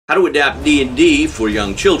How to adapt D&D for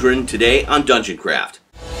young children today on DungeonCraft.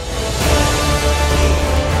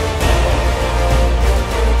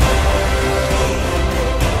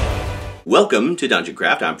 Welcome to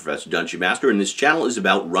DungeonCraft. I'm Professor DungeonMaster, and this channel is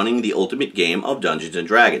about running the ultimate game of Dungeons &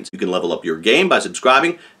 Dragons. You can level up your game by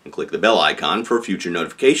subscribing and click the bell icon for future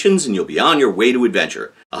notifications, and you'll be on your way to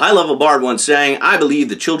adventure. A high-level bard once sang, "I believe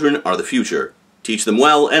the children are the future. Teach them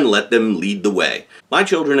well and let them lead the way." My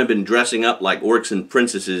children have been dressing up like orcs and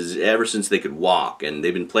princesses ever since they could walk, and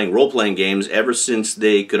they've been playing role-playing games ever since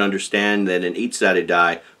they could understand that an 8-sided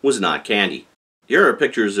die was not candy. Here are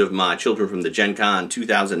pictures of my children from the Gen Con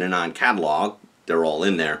 2009 catalog. They're all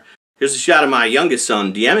in there. Here's a shot of my youngest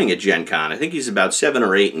son DMing at Gen Con. I think he's about 7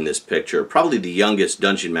 or 8 in this picture, probably the youngest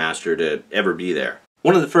Dungeon Master to ever be there.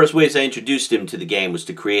 One of the first ways I introduced him to the game was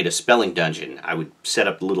to create a spelling dungeon. I would set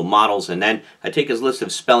up the little models, and then I'd take his list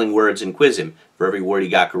of spelling words and quiz him. For every word he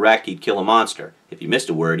got correct, he'd kill a monster. If he missed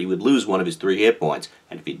a word, he would lose one of his 3 hit points,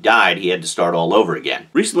 and if he died, he had to start all over again.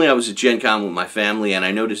 Recently I was at Gen Con with my family, and I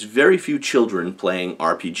noticed very few children playing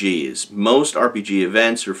RPGs. Most RPG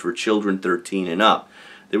events are for children 13 and up.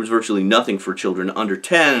 There was virtually nothing for children under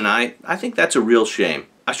 10, and I think that's a real shame.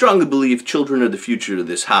 I strongly believe children are the future of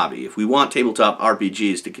this hobby. If we want tabletop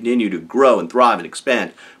RPGs to continue to grow and thrive and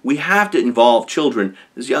expand, we have to involve children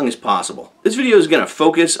as young as possible. This video is going to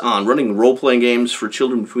focus on running role-playing games for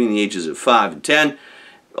children between the ages of 5 and 10.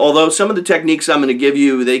 Although some of the techniques I'm going to give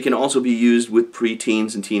you, they can also be used with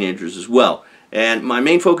preteens and teenagers as well. And my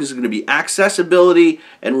main focus is going to be accessibility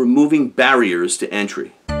and removing barriers to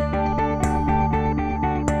entry.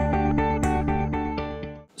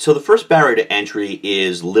 So the first barrier to entry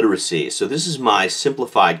is literacy. So this is my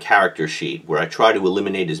simplified character sheet where I try to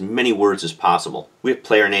eliminate as many words as possible. We have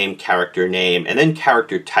player name, character name, and then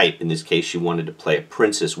character type. In this case, she wanted to play a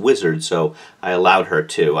princess wizard, so I allowed her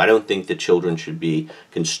to. I don't think that children should be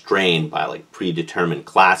constrained by like predetermined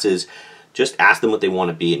classes. Just ask them what they want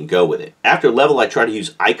to be and go with it. After level, I try to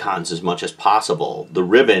use icons as much as possible. The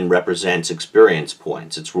ribbon represents experience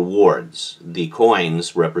points, it's rewards. The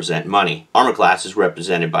coins represent money. Armor class is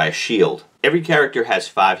represented by a shield. Every character has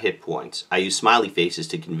 5 hit points. I use smiley faces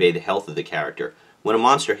to convey the health of the character. When a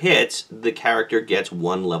monster hits, the character gets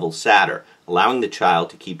 1 level sadder, allowing the child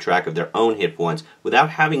to keep track of their own hit points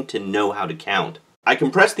without having to know how to count. I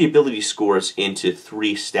compressed the ability scores into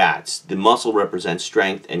 3 stats. The muscle represents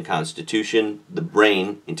strength and constitution, the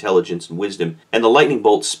brain, intelligence and wisdom, and the lightning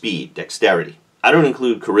bolt speed, dexterity. I don't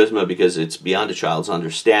include charisma because it's beyond a child's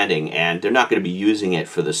understanding, and they're not going to be using it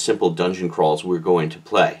for the simple dungeon crawls we're going to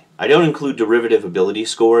play. I don't include derivative ability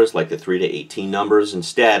scores like the 3 to 18 numbers.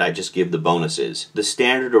 Instead, I just give the bonuses. The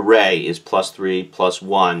standard array is +3,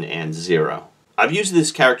 +1, and 0. I've used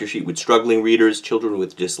this character sheet with struggling readers, children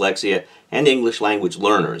with dyslexia, and English language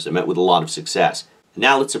learners, and met with a lot of success.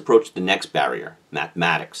 Now let's approach the next barrier,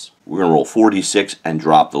 mathematics. We're going to roll 4d6 and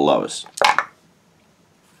drop the lowest.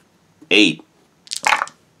 8.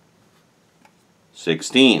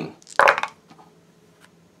 16.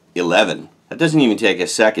 11. That doesn't even take a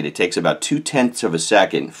second. It takes about 2/10 of a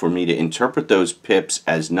second for me to interpret those pips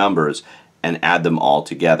as numbers and add them all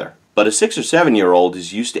together. But a 6 or 7-year-old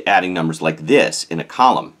is used to adding numbers like this in a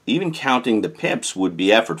column. Even counting the pips would be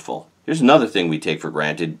effortful. Here's another thing we take for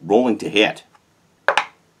granted, rolling to hit.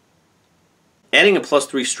 Adding a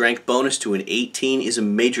 +3 strength bonus to an 18 is a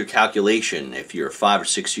major calculation. If you're 5 or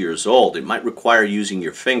 6 years old, it might require using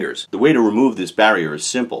your fingers. The way to remove this barrier is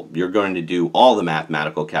simple. You're going to do all the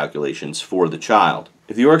mathematical calculations for the child.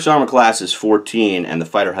 If the orc's armor class is 14 and the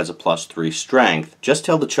fighter has a +3 strength, just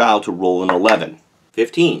tell the child to roll an 11.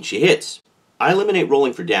 15. She hits. I eliminate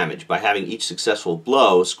rolling for damage by having each successful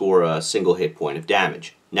blow score a single hit point of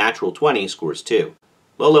damage. Natural 20 scores 2.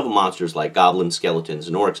 Low-level monsters like goblins, skeletons,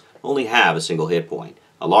 and orcs only have a single hit point.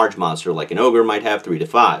 A large monster like an ogre might have 3 to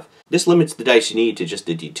 5. This limits the dice you need to just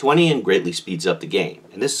a d20 and greatly speeds up the game.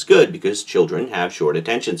 And this is good because children have short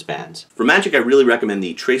attention spans. For Magic, I really recommend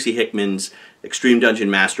the Tracy Hickman's Extreme Dungeon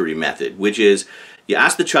Mastery method, which is you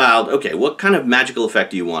ask the child, okay, what kind of magical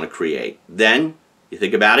effect do you want to create? Then you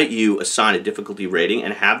think about it, you assign a difficulty rating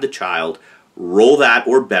and have the child roll that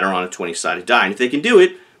or better on a 20-sided die. And if they can do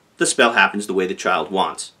it, the spell happens the way the child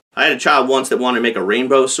wants. I had a child once that wanted to make a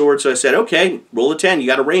rainbow sword, so I said, okay, roll a 10, you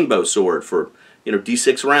got a rainbow sword for,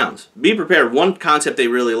 d6 rounds. Be prepared. One concept they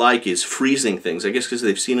really like is freezing things. I guess because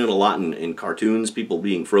they've seen it a lot in cartoons, people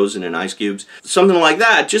being frozen in ice cubes. Something like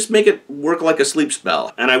that, just make it work like a sleep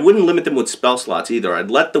spell. And I wouldn't limit them with spell slots either. I'd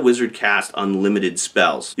let the wizard cast unlimited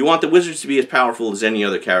spells. You want the wizards to be as powerful as any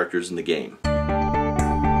other characters in the game.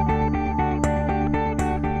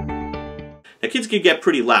 Now kids can get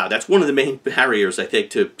pretty loud. That's one of the main barriers, I think,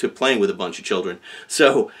 to playing with a bunch of children.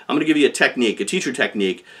 So I'm going to give you a technique, a teacher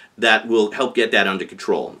technique, that will help get that under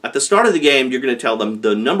control. At the start of the game, you're going to tell them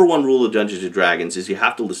the #1 rule of Dungeons & Dragons is you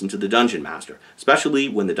have to listen to the Dungeon Master, especially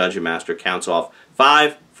when the Dungeon Master counts off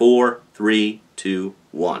 5, 4, 3, 2,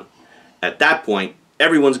 1. At that point,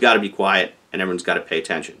 everyone's got to be quiet and everyone's got to pay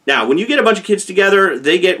attention. Now, when you get a bunch of kids together,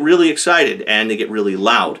 they get really excited and they get really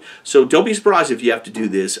loud. So don't be surprised if you have to do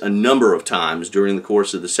this a number of times during the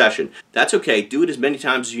course of the session. That's okay. Do it as many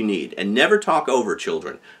times as you need and never talk over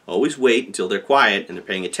children. Always wait until they're quiet and they're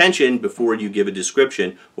paying attention before you give a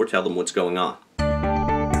description or tell them what's going on.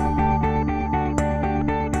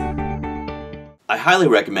 I highly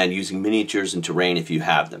recommend using miniatures and terrain if you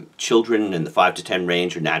have them. Children in the 5 to 10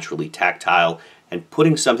 range are naturally tactile, and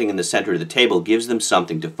putting something in the center of the table gives them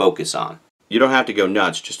something to focus on. You don't have to go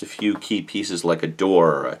nuts, just a few key pieces like a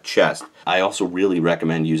door or a chest. I also really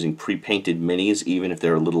recommend using pre-painted minis, even if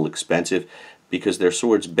they're a little expensive, because their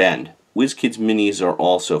swords bend. WizKids minis are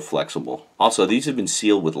also flexible. Also, these have been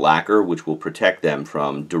sealed with lacquer, which will protect them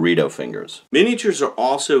from Dorito fingers. Miniatures are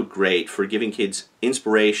also great for giving kids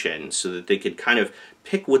inspiration so that they could kind of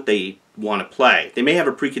pick what they want to play. They may have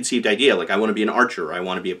a preconceived idea, like I want to be an archer, or I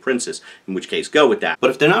want to be a princess, in which case go with that. But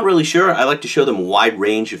if they're not really sure, I like to show them a wide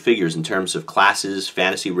range of figures in terms of classes,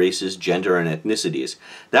 fantasy races, gender, and ethnicities.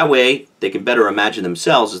 That way, they can better imagine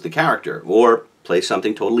themselves as the character, or play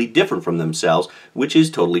something totally different from themselves, which is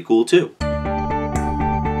totally cool too.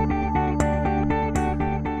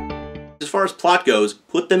 As far as plot goes,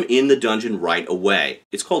 put them in the dungeon right away.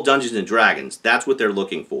 It's called Dungeons & Dragons. That's what they're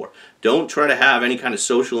looking for. Don't try to have any kind of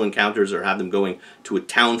social encounters or have them going to a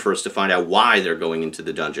town first to find out why they're going into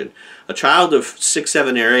the dungeon. A child of 6,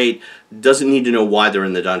 7, or 8 doesn't need to know why they're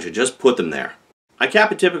in the dungeon. Just put them there. I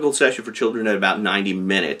cap a typical session for children at about 90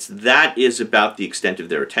 minutes. That is about the extent of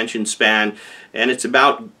their attention span, and it's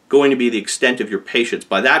about going to be the extent of your patience.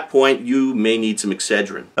 By that point, you may need some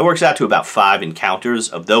Excedrin. That works out to about 5 encounters.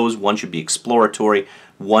 Of those, 1 should be exploratory,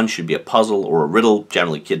 1 should be a puzzle or a riddle.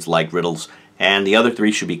 Generally, kids like riddles. And the other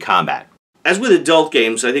 3 should be combat. As with adult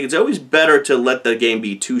games, I think it's always better to let the game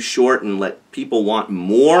be too short and let people want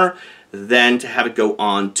more than to have it go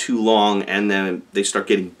on too long and then they start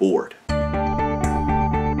getting bored.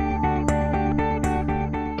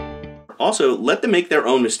 Also, let them make their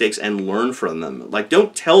own mistakes and learn from them. Like,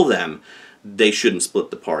 don't tell them they shouldn't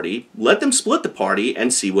split the party. Let them split the party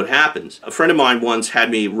and see what happens. A friend of mine once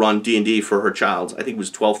had me run D&D for her child's, I think it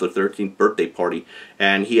was 12th or 13th birthday party,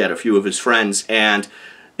 and he had a few of his friends, and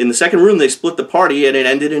in the second room they split the party and it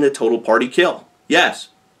ended in a total party kill. Yes,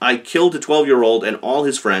 I killed a 12-year-old and all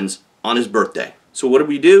his friends on his birthday. So what did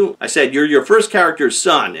we do? I said, you're your first character's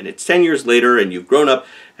son, and it's 10 years later, and you've grown up,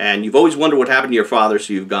 and you've always wondered what happened to your father,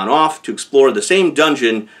 so you've gone off to explore the same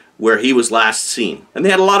dungeon where he was last seen. And they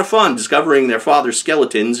had a lot of fun discovering their father's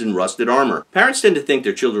skeletons and rusted armor. Parents tend to think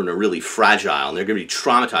their children are really fragile, and they're going to be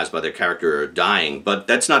traumatized by their character dying, but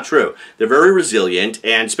that's not true. They're very resilient,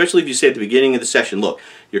 and especially if you say at the beginning of the session, look,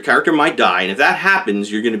 your character might die, and if that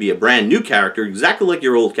happens, you're going to be a brand new character, exactly like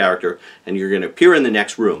your old character, and you're going to appear in the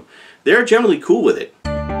next room. They're generally cool with it.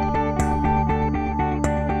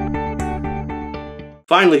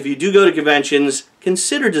 Finally, if you do go to conventions,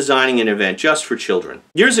 consider designing an event just for children.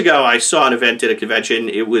 Years ago, I saw an event at a convention.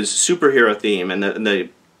 It was superhero theme, and the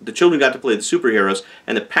children got to play the superheroes,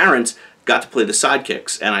 and the parents got to play the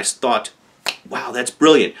sidekicks. And I thought, wow, that's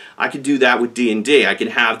brilliant. I could do that with D&D. I can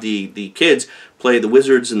have the kids play the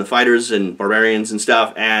wizards and the fighters and barbarians and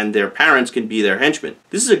stuff, and their parents can be their henchmen.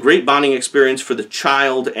 This is a great bonding experience for the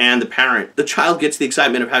child and the parent. The child gets the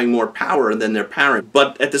excitement of having more power than their parent,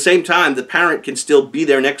 but at the same time, the parent can still be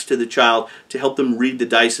there next to the child to help them read the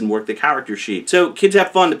dice and work the character sheet. So kids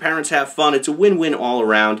have fun, the parents have fun. It's a win-win all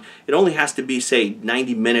around. It only has to be, say,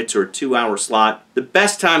 90 minutes or a 2-hour slot. The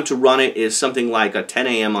best time to run it is something like a 10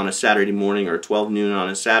 a.m. on a Saturday morning or 12 noon on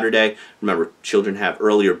a Saturday. Remember, children have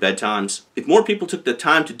earlier bedtimes. If more people took the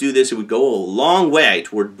time to do this, it would go a long way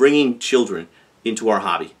toward bringing children into our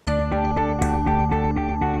hobby.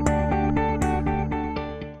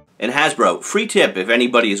 And Hasbro, free tip if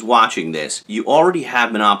anybody is watching this, you already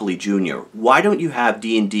have Monopoly Junior. Why don't you have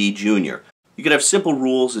D&D Junior? You could have simple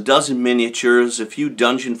rules, a dozen miniatures, a few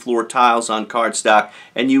dungeon floor tiles on cardstock,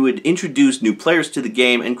 and you would introduce new players to the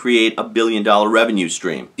game and create a billion-dollar revenue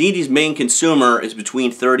stream. D&D's main consumer is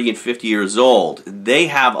between 30 and 50 years old. They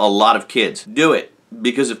have a lot of kids. Do it,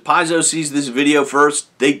 because if Paizo sees this video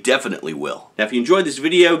first, they definitely will. Now, Now, if you enjoyed this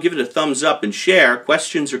video, give it a thumbs up and share.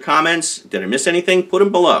 Questions or comments? Did I miss anything? Put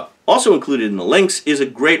them below. Also included in the links is a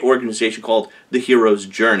great organization called The Hero's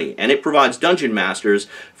Journey, and it provides dungeon masters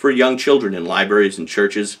for young children in libraries and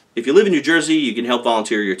churches. If you live in New Jersey, you can help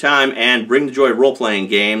volunteer your time and bring the joy of role-playing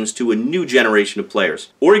games to a new generation of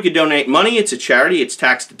players. Or you can donate money. It's a charity, it's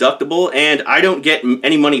tax deductible, and I don't get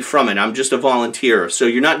any money from it. I'm just a volunteer, so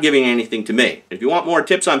you're not giving anything to me. If you want more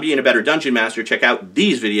tips on being a better dungeon master, check out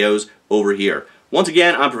these videos over here. Once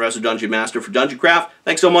again, I'm Professor Dungeon Master for Dungeon Craft.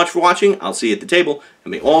 Thanks so much for watching. I'll see you at the table,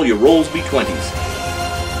 and may all your rolls be 20s.